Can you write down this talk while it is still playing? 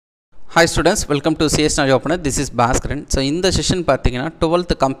Hi students, welcome to CS Knowledge Opener. This is BASKARAN. So in the session பார்த்தீங்கன்னா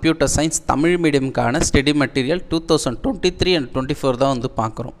 12th computer science Tamil மீடியம்கான study material 2023 and 24 தான் வந்து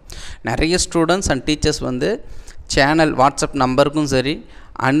பார்க்குறோம். நிறைய students and teachers வந்து channel WhatsApp நம்பருக்கும் சரி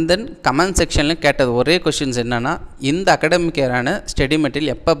and then comment செக்ஷன்லையும் கேட்டது ஒரே கொஷின்ஸ் என்னென்னா இந்த அகாடமிக் இயரான ஸ்டடி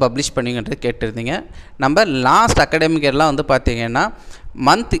மெட்டீரியல் எப்போ பப்ளிஷ் பண்ணுங்கன்றது கேட்டிருந்தீங்க. நம்ம லாஸ்ட் அகாடமிக் இயர்லாம் வந்து பார்த்தீங்கன்னா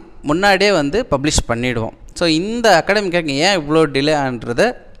மந்த் முன்னாடியே வந்து பப்ளிஷ் பண்ணிவிடுவோம். ஸோ இந்த அகாடமிக் இயருக்கு ஏன் இவ்வளோ டிலே ஆன்றதை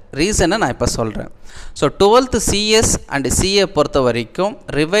ரீசனை நான் இப்போ சொல்கிறேன். So 12th CS and CA பொறுத்த வரைக்கும்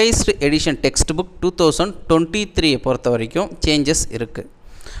ரிவைஸ்டு எடிஷன் டெக்ஸ்ட் புக் 2023 பொறுத்த வரைக்கும் சேஞ்சஸ் இருக்குது.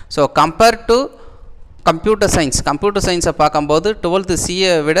 ஸோ கம்பேர் டு கம்ப்யூட்டர் சயின்ஸை பார்க்கும்போது 12th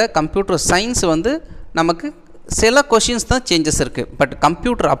CA விட கம்ப்யூட்டர் சயின்ஸ் வந்து நமக்கு சில கொஷின்ஸ் தான் சேஞ்சஸ் இருக்குது. But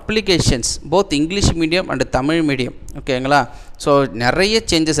computer applications both English medium and Tamil medium ஓகேங்களா. ஸோ நிறைய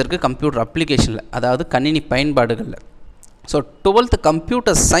சேஞ்சஸ் இருக்குது கம்ப்யூட்டர் அப்ளிகேஷனில், அதாவது கணினி பயன்பாடுகளில். So 12th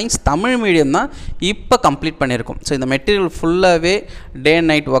computer science Tamil medium தான் இப்போ கம்ப்ளீட் பண்ணியிருக்கோம். ஸோ இந்த மெட்டீரியல் ஃபுல்லாகவே டே அண்ட்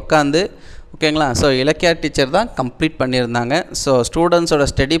நைட் உட்காந்து ஓகேங்களா. ஸோ இலக்கியா டீச்சர் தான் கம்ப்ளீட் பண்ணியிருந்தாங்க. ஸோ ஸ்டூடெண்ட்ஸோட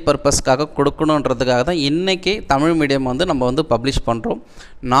ஸ்டடி பர்பஸ்க்காக கொடுக்கணுன்றதுக்காக தான் இன்றைக்கி தமிழ் மீடியம் வந்து நம்ம வந்து பப்ளிஷ் பண்ணுறோம்.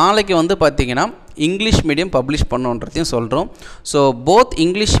 நாளைக்கு வந்து பார்த்திங்கன்னா இங்கிலீஷ் மீடியம் பப்ளிஷ் பண்ணுன்றதையும் சொல்கிறோம். So both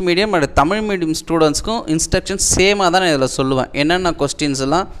English medium and Tamil medium ஸ்டூடெண்ட்ஸ்க்கும் instructions சேமாக தான் நான் இதில் சொல்லுவேன். என்னென்ன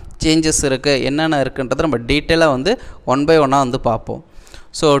கொஸ்டின்ஸ்லாம் சேஞ்சஸ் இருக்குது என்னென்ன இருக்குன்றதை நம்ம டீட்டெயிலாக வந்து ஒன் பை ஒன்னாக வந்து பார்ப்போம்.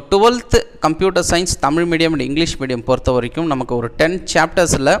 So 12th computer science Tamil medium and English medium பொறுத்த வரைக்கும் நமக்கு ஒரு 10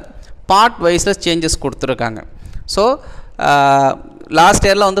 சாப்டர்ஸில் பார்ட் வைஸில் சேஞ்சஸ் கொடுத்துருக்காங்க. ஸோ லாஸ்ட்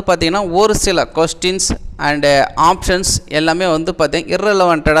இயரில் வந்து பார்த்திங்கன்னா ஒரு சில கொஸ்டின்ஸ் அண்டு ஆப்ஷன்ஸ் எல்லாமே வந்து பார்த்திங்கன்னா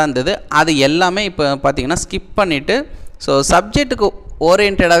இர்ரெலவெண்ட்டாக இருந்தது. அது எல்லாமே இப்போ பார்த்திங்கன்னா ஸ்கிப் பண்ணிவிட்டு ஸோ சப்ஜெக்ட்டுக்கு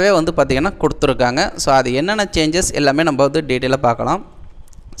ஓரியன்டாகவே வந்து பார்த்திங்கன்னா கொடுத்துருக்காங்க. ஸோ அது என்னென்ன சேஞ்சஸ் எல்லாமே நம்ம வந்து டீட்டெயிலாக பார்க்கலாம்.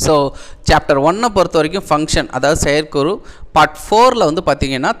 ஸோ சாப்டர் 1 பொறுத்த வரைக்கும் ஃபங்க்ஷன் அதாவது செயற்குறு பார்ட் 4ல் வந்து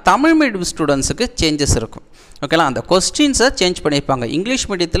பார்த்திங்கன்னா தமிழ் மீடியம் ஸ்டூடெண்ட்ஸுக்கு சேஞ்சஸ் இருக்கும் ஓகேங்களா. அந்த கொஸ்டின்ஸை சேஞ்ச் பண்ணியிருப்பாங்க. இங்கிலீஷ்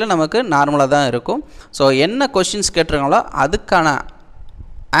மீடியத்தில் நமக்கு நார்மலாக தான் இருக்கும். ஸோ என்ன கொஸ்டின்ஸ் கேட்டிருக்காங்களோ அதுக்கான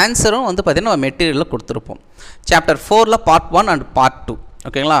ஆன்சரும் வந்து பார்த்திங்கன்னா நம்ம மெட்டீரியலில் கொடுத்துருப்போம். சாப்டர் 4ல் பார்ட் 1 அண்ட் பார்ட் 2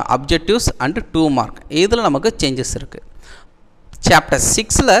 ஓகேங்களா. அப்ஜெக்டிவ்ஸ் அண்ட் 2 மார்க் இதில் நமக்கு சேஞ்சஸ் இருக்குது. சாப்டர்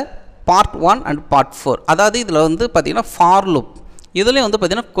 6ல் பார்ட் 1 அண்ட் பார்ட் 4 அதாவது இதில் வந்து பார்த்திங்கன்னா ஃபார் லூப் இதுலேயும் வந்து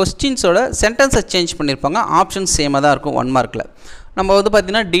பார்த்திங்கன்னா கொஸ்டின்ஸோட சென்டென்ஸை சேஞ்ச் பண்ணியிருப்பாங்க. ஆப்ஷன்ஸ் சேமாக தான் இருக்கும் 1 மார்க்கில். நம்ம வந்து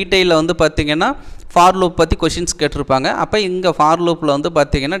பார்த்திங்கன்னா டீட்டெயிலில் வந்து பார்த்திங்கன்னா ஃபார் லூப் பற்றி கொஷின்ஸ் கேட்டிருப்பாங்க. அப்போ இங்கே ஃபார் லூப்பில் வந்து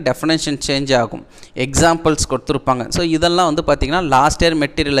பார்த்திங்கன்னா டெஃபினேஷன் சேஞ்ச் ஆகும், எக்ஸாம்பிள்ஸ் கொடுத்துருப்பாங்க. ஸோ இதெல்லாம் வந்து பார்த்திங்கன்னா லாஸ்ட் இயர்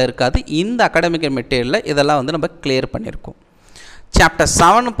மெட்டீரியலில் இருக்காது. இந்த அகாடமிக் மெட்டீரியலில் இதெல்லாம் வந்து நம்ம கிளியர் பண்ணியிருக்கோம். சாப்டர்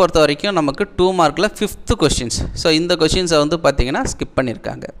 7 பொறுத்த வரைக்கும் நமக்கு 2 மார்க்கில் 5th கொஷின்ஸ். ஸோ இந்த கொஷின்ஸை வந்து பார்த்திங்கன்னா ஸ்கிப்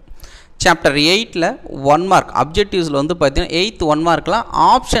பண்ணியிருக்காங்க. சாப்டர் 8ல் 1 மார்க் அப்ஜெக்டிவ்ஸில் வந்து பார்த்திங்கன்னா 8th 1 மார்க்கில்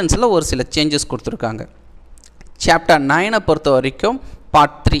ஆப்ஷன்ஸில் ஒரு சில சேஞ்சஸ் கொடுத்துருக்காங்க. சாப்டர் 9 பொறுத்த வரைக்கும்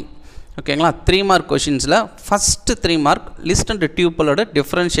பார்ட் 3 ஓகேங்களா. 3 mark கொஷின்ஸில் first 3 mark list and டியூப்பிளோட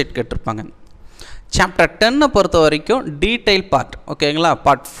differentiate கேட்டிருப்பாங்க. சாப்டர் 10 பொறுத்த வரைக்கும் டீட்டெயில் பார்ட் ஓகேங்களா.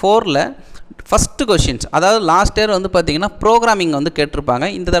 பார்ட் 4ல் ஃபஸ்ட்டு கொஷின்ஸ் அதாவது லாஸ்ட் இயர் வந்து பார்த்திங்கன்னா ப்ரோக்ராமிங் வந்து கேட்டிருப்பாங்க.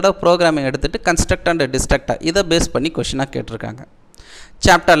 இந்த தடவை ப்ரோக்ராமிங் எடுத்துகிட்டு கன்ஸ்ட்ரக்ட் அண்ட் டிஸ்ட்ரக்டர் இதை பேஸ் பண்ணி கொஷினாக கேட்டிருக்காங்க.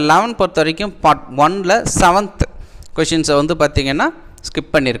 சாப்டர் 11 பொறுத்த வரைக்கும் பார்ட் 1ல் 7th கொஷின்ஸை வந்து பார்த்திங்கன்னா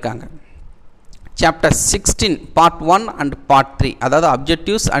ஸ்கிப் பண்ணியிருக்காங்க. சாப்டர் 16 பார்ட் 1 அண்ட் பார்ட் 3 அதாவது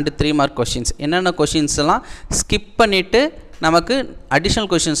அப்ஜெக்டிவ்ஸ் அண்ட் 3 மார்க் கொஷின்ஸ் என்னென்ன கொஷின்ஸ்லாம் ஸ்கிப் பண்ணிவிட்டு நமக்கு அடிஷ்னல்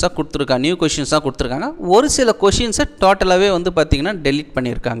கொஷின்ஸாக கொடுத்துருக்காங்க, நியூ கொஷின்ஸாக கொடுத்துருக்காங்க. ஒரு சில கொஷின்ஸை டோட்டலாகவே வந்து பார்த்திங்கன்னா டெலீட்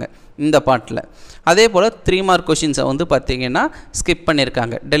பண்ணியிருக்காங்க இந்த பார்ட்டில். அதே போல் 3 மார்க் கொஷின்ஸை வந்து பார்த்திங்கன்னா ஸ்கிப்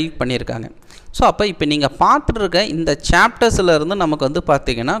பண்ணியிருக்காங்க, டெலீட் பண்ணியிருக்காங்க. ஸோ அப்போ இப்போ நீங்கள் பார்த்துருக்க இந்த சாப்டர்ஸில் இருந்து நமக்கு வந்து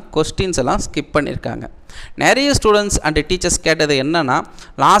பார்த்திங்கன்னா கொஸ்டின்ஸ் எல்லாம் ஸ்கிப் பண்ணியிருக்காங்க. நிறைய ஸ்டூடெண்ட்ஸ் அண்ட் டீச்சர்ஸ் கேட்டது என்னென்னா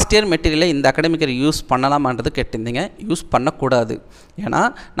லாஸ்ட் இயர் மெட்டீரியலை இந்த அகாடமிக் இயர் யூஸ் பண்ணலாமான்றது கேட்டிருந்தீங்க. யூஸ் பண்ணக்கூடாது. ஏன்னா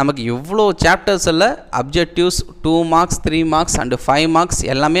நமக்கு எவ்வளோ சாப்டர்ஸில் objectives 2 marks 3 marks and 5 marks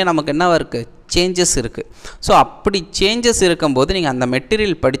எல்லாமே நமக்கு என்ன இருக்குது சேஞ்சஸ் இருக்குது. ஸோ அப்படி சேஞ்சஸ் இருக்கும்போது நீங்கள் அந்த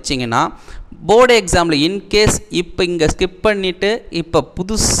மெட்டீரியல் படிச்சிங்கன்னா போர்டு எக்ஸாமில் இன்கேஸ் இப்போ இங்கே ஸ்கிப் பண்ணிவிட்டு இப்போ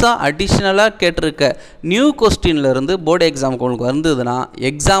புதுசாக அடிஷ்னலாக கேட்டிருக்க நியூ கொஸ்டின்லேருந்து போர்டு எக்ஸாமுக்கு உங்களுக்கு வந்ததுன்னா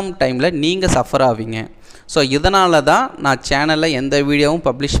எக்ஸாம் டைமில் நீங்கள் சஃபர் ஆவீங்க. ஸோ இதனால தான் நான் சேனலில் எந்த வீடியோவும்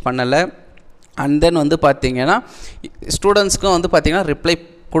பப்ளிஷ் பண்ணலை. அண்ட் தென் வந்து பார்த்திங்கன்னா ஸ்டூடெண்ட்ஸ்க்கும் வந்து பார்த்திங்கன்னா ரிப்ளை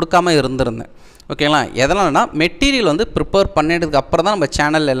கொடுக்காமல் இருந்திருந்தேன் ஓகேங்களா. எதனால்னா மெட்டீரியல் வந்து ப்ரிப்பேர் பண்ணிட்டதுக்கு அப்புறம் தான் நம்ம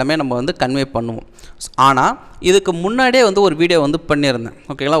சேனல் எல்லாமே நம்ம வந்து கன்வே பண்ணுவோம். ஆனால் இதுக்கு முன்னாடியே வந்து ஒரு வீடியோ வந்து பண்ணியிருந்தேன்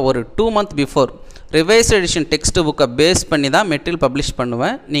ஓகேங்களா. ஒரு 2 month before revised edition text புக்கை பேஸ் பண்ணி தான் மெட்டீரியல் பப்ளிஷ்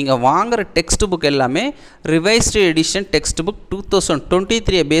பண்ணுவேன். நீங்கள் வாங்குகிற டெக்ஸ்ட் புக் எல்லாமே revised edition text book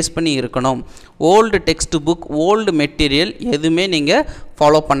 2023 base பண்ணி இருக்கணும். Old text book old material எதுவுமே நீங்கள்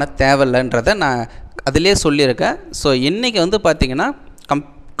ஃபாலோ பண்ண தேவையில்லைன்றதை நான் அதிலே சொல்லியிருக்கேன். ஸோ இன்றைக்கி வந்து பார்த்திங்கன்னா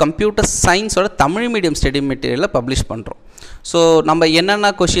கம்ப்யூட்டர் சயின்ஸோட தமிழ் மீடியம் ஸ்டடி மெட்டீரியலை பப்ளிஷ் பண்ணுறோம். ஸோ நம்ம என்னென்ன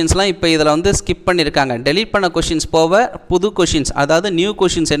கொஷின்ஸ்லாம் இப்போ இதில் வந்து ஸ்கிப் பண்ணியிருக்காங்க, டெலீட் பண்ண கொஷின்ஸ் போக புது கொஷின்ஸ், அதாவது நியூ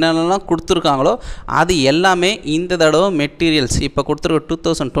கொஷின்ஸ் என்னென்னலாம் கொடுத்துருக்காங்களோ அது எல்லாமே இந்த தடவை மெட்டீரியல்ஸ் இப்போ கொடுத்துருக்க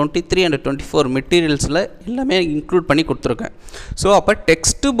 2023 and 24 மெட்டீரியல்ஸில் எல்லாமே இன்க்ளூட் பண்ணி கொடுத்துருக்கேன். ஸோ அப்போ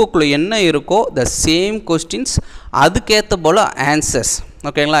டெக்ஸ்ட் புக்கில் என்ன இருக்கோ த சேம் கொஸ்டின்ஸ், அதுக்கேற்ற போல் ஆன்சர்ஸ்,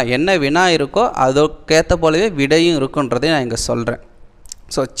 ஓகேங்களா, என்ன வினா இருக்கோ அதுக்கேற்ற போலவே விடையும் இருக்குன்றதை நான் இங்கே சொல்கிறேன்.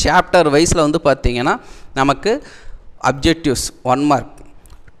 ஸோ சாப்டர் வைஸில் வந்து பார்த்திங்கன்னா நமக்கு objectives 1 mark,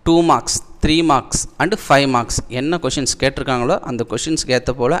 2 marks, 3 marks and 5 marks என்ன கொஷின்ஸ் கேட்டிருக்காங்களோ அந்த கொஷின்ஸ்க்கு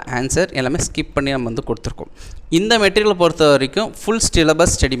ஏற்ற போல் ஆன்சர் எல்லாமே ஸ்கிப் பண்ணி நம்ம வந்து கொடுத்துருக்கோம். இந்த மெட்டீரியலை பொறுத்த வரைக்கும் ஃபுல்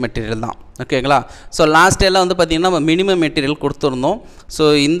சிலபஸ் ஸ்டடி மெட்டீரியல் தான், ஓகேங்களா. ஸோ லாஸ்ட் எல்லாம் வந்து பார்த்திங்கன்னா நம்ம மினிமம் மெட்டீரியல் கொடுத்துருந்தோம். ஸோ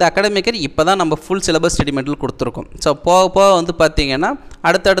இந்த அகாடமிக் இயர் இப்போ தான் நம்ம ஃபுல் சிலபஸ் ஸ்டடி மெட்டீரியல் கொடுத்துருக்கோம். ஸோ போக போக வந்து பார்த்திங்கன்னா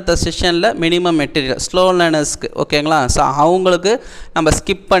அடுத்தடுத்த செஷனில் மினிமம் மெட்டீரியல் ஸ்லோ லேர்னர்ஸ்க்கு, ஓகேங்களா. ஸோ அவங்களுக்கு நம்ம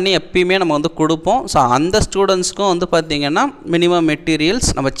ஸ்கிப் பண்ணி எப்பயுமே நம்ம வந்து கொடுப்போம். ஸோ அந்த ஸ்டூடெண்ட்ஸ்க்கும் வந்து பார்த்திங்கன்னா மினிமம் மெட்டீரியல்ஸ்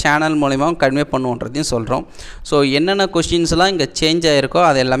நம்ம சேனல் மூலிமா கன்வே பண்ணுவோன்றதையும் சொல்கிறோம். ஸோ என்னென்ன கொஷின்ஸ்லாம் இங்கே சேஞ்ச் ஆகிருக்கோ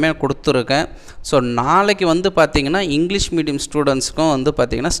அது எல்லாமே கொடுத்துருக்கேன். ஸோ நாளைக்கு வந்து பார்த்திங்கன்னா இங்கிலீஷ் மீடியம் ஸ்டூடெண்ட்ஸ்க்கும் வந்து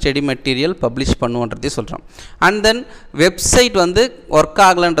பார்த்திங்கன்னா ஸ்டடி மெட்டீரியல் பப்ளிஷ் பண்ணுவோன்றதையும் சொல்கிறோம். அண்ட் தென் வெப்சைட் வந்து ஒர்க்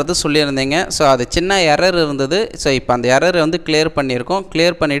ஆகலைன்றது சொல்லியிருந்தீங்க. ஸோ அது சின்ன எரர் இருந்தது. ஸோ இப்போ அந்த எரர் வந்து கிளியர் பண்ணியிருக்கோம்.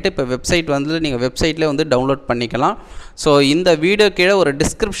 கிளியர் பண்ணிவிட்டு இப்போ வெப்சைட் வந்து நீங்கள் வெப்சைட்லேயே வந்து டவுன்லோட் பண்ணிக்கலாம். ஸோ இந்த வீடியோ கீழே ஒரு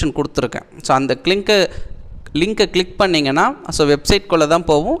டிஸ்கிரிப்ஷன் கொடுத்துருக்கேன். ஸோ அந்த லிங்க்கை கிளிக் பண்ணிங்கன்னா ஸோ வெப்சைட்குள்ளே தான்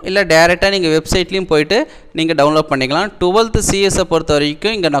போகும், இல்லை டேரெக்டாக நீங்கள் வெப்சைட்லேயும் போய்ட்டு நீங்கள் டவுன்லோட் பண்ணிக்கலாம். 12th சிஎஸை பொறுத்த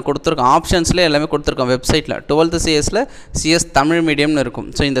வரைக்கும் இங்கே நான் கொடுத்துருக்கேன், ஆப்ஷன்ஸ்லேயே எல்லாமே கொடுத்துருக்கோம் வெப்சைட்டில். 12th சிஎஸில் சிஎஸ் தமிழ் மீடியம்னு இருக்கும்.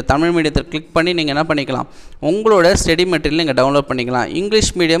 ஸோ இந்த தமிழ் மீடியத்தை கிளிக் பண்ணி நீங்கள் என்ன பண்ணிக்கலாம், உங்களோட ஸ்டடி மெட்டீரியல் நீங்கள் டவுன்லோட் பண்ணிக்கலாம்.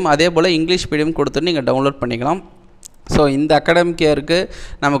 இங்கிலீஷ் மீடியம் அதே போல் இங்கிலீஷ் மீடியம் கொடுத்துட்டு நீங்கள் டவுன்லோட் பண்ணிக்கலாம். ஸோ இந்த அகாடமிக் இயருக்கு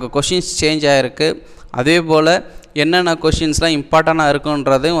நமக்கு கொஷின்ஸ் சேஞ்ச் ஆகிருக்கு. அதே போல் என்னென்ன கொஷின்ஸ்லாம் இம்பார்ட்டண்ட்டாக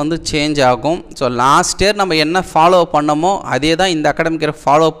இருக்குன்றதையும் வந்து சேஞ்ச் ஆகும். ஸோ லாஸ்ட் இயர் நம்ம என்ன ஃபாலோ பண்ணமோ அதே தான் இந்த அகாடமிக் இயர்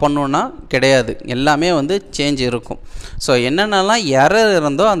ஃபாலோ பண்ணணுன்னா கிடையாது, எல்லாமே வந்து சேஞ்ச் இருக்கும். ஸோ என்னென்னலாம் எரர்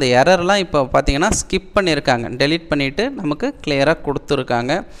இருந்தோ அந்த எரர்லாம் இப்போ பார்த்திங்கன்னா ஸ்கிப் பண்ணியிருக்காங்க, டெலீட் பண்ணிவிட்டு நமக்கு கிளியராக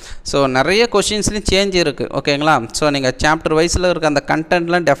கொடுத்துருக்காங்க. ஸோ நிறைய கொஷின்ஸ்லையும் சேஞ்ச் இருக்குது, ஓகேங்களா. ஸோ நீங்கள் சாப்டர் வைஸில் இருக்க அந்த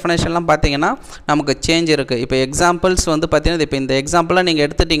கண்டென்ட்லாம் டெஃபினேஷன்லாம் பார்த்திங்கன்னா நமக்கு சேஞ்ச் இருக்குது. இப்போ எக்ஸாம்பிள்ஸ் வந்து பார்த்திங்கன்னா இப்போ இந்த எக்ஸாம்பிளாக நீங்கள்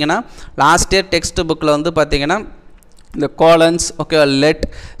எடுத்துட்டிங்கன்னா லாஸ்ட் இயர் டெக்ஸ்ட் புக்கில் வந்து பார்த்திங்கன்னா இந்த கோலன்ஸ், ஓகே, லெட்,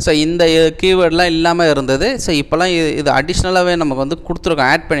 ஸோ இந்த கீவேர்டெலாம் இல்லாமல் இருந்தது. ஸோ இப்போலாம் இது அடிஷ்னலாகவே நமக்கு வந்து கொடுத்துருக்கோம்,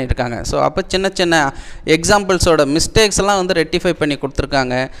 ஆட் பண்ணியிருக்காங்க. ஸோ அப்போ சின்ன சின்ன எக்ஸாம்பிள்ஸோட மிஸ்டேக்ஸ்லாம் வந்து ரெக்டிஃபை பண்ணி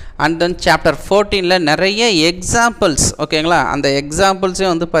கொடுத்துருக்காங்க. அண்ட் தென் சாப்டர் 14ல் நிறைய எக்ஸாம்பிள்ஸ், ஓகேங்களா, அந்த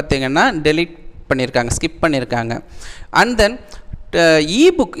எக்ஸாம்பிள்ஸையும் வந்து பார்த்திங்கன்னா டெலீட் பண்ணியிருக்காங்க, ஸ்கிப் பண்ணியிருக்காங்க. அண்ட் தென்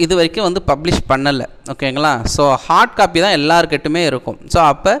இபுக் இது வரைக்கும் வந்து பப்ளிஷ் பண்ணலை, ஓகேங்களா. ஸோ ஹார்ட் காப்பி தான் எல்லாருக்கிட்டுமே இருக்கும். ஸோ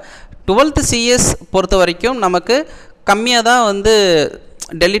அப்போ 12th சிஎஸ் பொறுத்த வரைக்கும் நமக்கு கம்மியாக தான் வந்து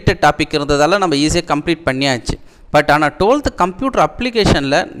டெலிட்டட் டாபிக் இருந்ததால் நம்ம ஈஸியாக கம்ப்ளீட் பண்ணியாச்சு. பட் ஆனால் 12th கம்ப்யூட்டர்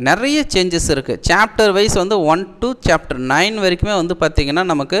அப்ளிகேஷனில் நிறைய சேஞ்சஸ் இருக்குது. சாப்டர் வைஸ் வந்து 1 to chapter 9 வரைக்குமே வந்து பார்த்திங்கன்னா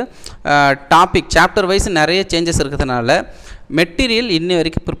நமக்கு டாபிக் சாப்டர் வைஸ் நிறைய சேஞ்சஸ் இருக்கிறதுனால மெட்டீரியல் இன்னி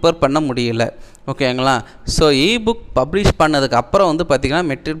வரைக்கும் ப்ரிப்பேர் பண்ண முடியல, ஓகேங்களா. ஸோ இபுக் பப்ளிஷ் பண்ணதுக்கு அப்புறம் வந்து பார்த்திங்கன்னா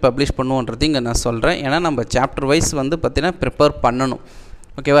மெட்டீரியல் பப்ளிஷ் பண்ணுவோன்றது இங்கே நான் சொல்கிறேன். ஏன்னா நம்ம சாப்டர் வைஸ் வந்து பார்த்திங்கன்னா ப்ரிப்பேர் பண்ணணும்,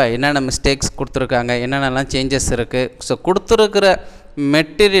 ஓகேவா. என்னென்ன மிஸ்டேக்ஸ் கொடுத்துருக்காங்க, என்னென்னலாம் சேஞ்சஸ் இருக்குது. ஸோ கொடுத்துருக்கிற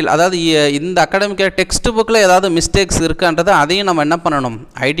மெட்டீரியல், அதாவது இந்த அகாடமிக் டெக்ஸ்ட் புக்கில் ஏதாவது மிஸ்டேக்ஸ் இருக்கான்றதை அதையும் நம்ம என்ன பண்ணணும்,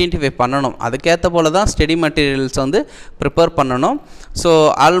 ஐடென்டிஃபை பண்ணணும். அதுக்கேற்ற போல் தான் ஸ்டடி மெட்டீரியல்ஸ் வந்து ப்ரிப்பேர் பண்ணணும். ஸோ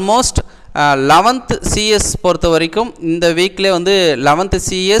ஆல்மோஸ்ட் 11th சிஎஸ் பொறுத்த வரைக்கும் இந்த வீக்லேயே வந்து 11th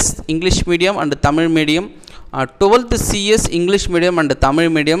CS English medium and Tamil medium, 12th CS English medium and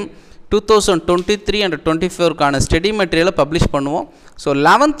Tamil medium 2023 and 24க்கான study மெட்டீரியலை பப்ளிஷ் பண்ணுவோம். ஸோ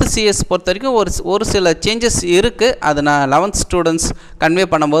 11th சிஎஸ் பொறுத்த வரைக்கும் ஒரு சில சேஞ்சஸ் இருக்குது. அது நான் 11th ஸ்டூடெண்ட்ஸ் கன்வே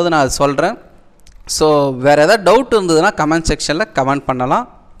பண்ணும்போது நான் அது சொல்கிறேன். ஸோ வேறு ஏதாவது டவுட் இருந்ததுன்னா கமெண்ட் செக்ஷனில் கமெண்ட் பண்ணலாம்.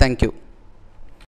 தேங்க்யூ.